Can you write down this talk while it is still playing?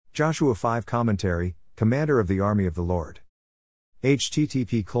Joshua 5 Commentary, Commander of the Army of the Lord.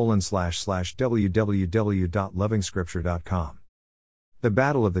 http://www.lovingscripture.com. The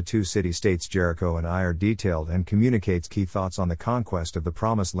battle of the two city-states Jericho and Ai are detailed and communicates key thoughts on the conquest of the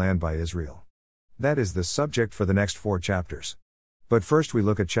Promised Land by Israel. That is the subject for the next 4 chapters. But first we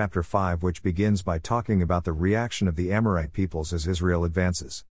look at chapter 5, which begins by talking about the reaction of the Amorite peoples as Israel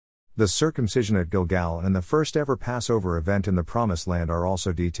advances. The circumcision at Gilgal and the first ever Passover event in the Promised Land are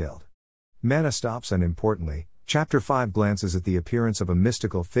also detailed. Manna stops, and importantly, chapter 5 glances at the appearance of a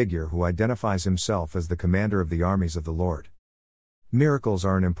mystical figure who identifies himself as the commander of the armies of the Lord. Miracles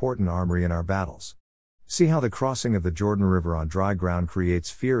are an important armory in our battles. See how the crossing of the Jordan River on dry ground creates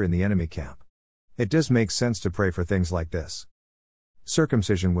fear in the enemy camp. It does make sense to pray for things like this.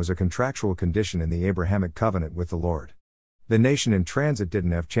 Circumcision was a contractual condition in the Abrahamic covenant with the Lord. The nation in transit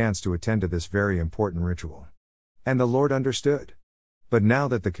didn't have chance to attend to this very important ritual. And the Lord understood. But now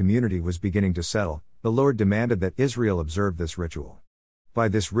that the community was beginning to settle, the Lord demanded that Israel observe this ritual. By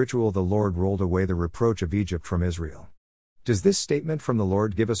this ritual the Lord rolled away the reproach of Egypt from Israel. Does this statement from the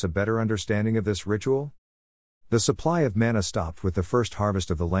Lord give us a better understanding of this ritual? The supply of manna stopped with the first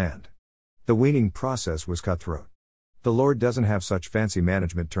harvest of the land. The weaning process was cutthroat. The Lord doesn't have such fancy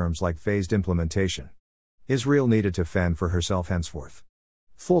management terms like phased implementation. Israel needed to fend for herself henceforth.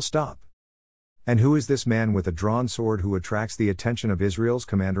 Full stop. And who is this man with a drawn sword who attracts the attention of Israel's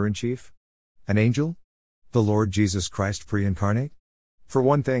commander-in-chief? An angel? The Lord Jesus Christ pre-incarnate? For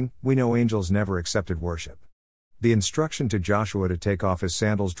one thing, we know angels never accepted worship. The instruction to Joshua to take off his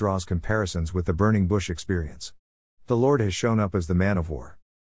sandals draws comparisons with the burning bush experience. The Lord has shown up as the man of war.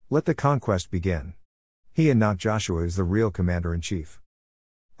 Let the conquest begin. He and not Joshua is the real commander-in-chief.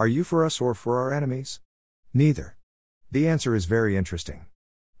 Are you for us or for our enemies? Neither. The answer is very interesting.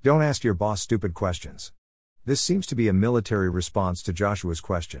 Don't ask your boss stupid questions. This seems to be a military response to Joshua's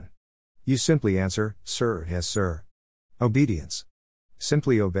question. You simply answer, "Sir, yes sir." Obedience.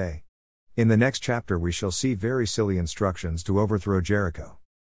 Simply obey. In the next chapter we shall see very silly instructions to overthrow Jericho.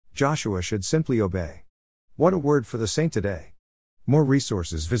 Joshua should simply obey. What a word for the saint today. More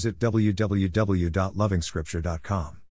resources, visit www.lovingscripture.com.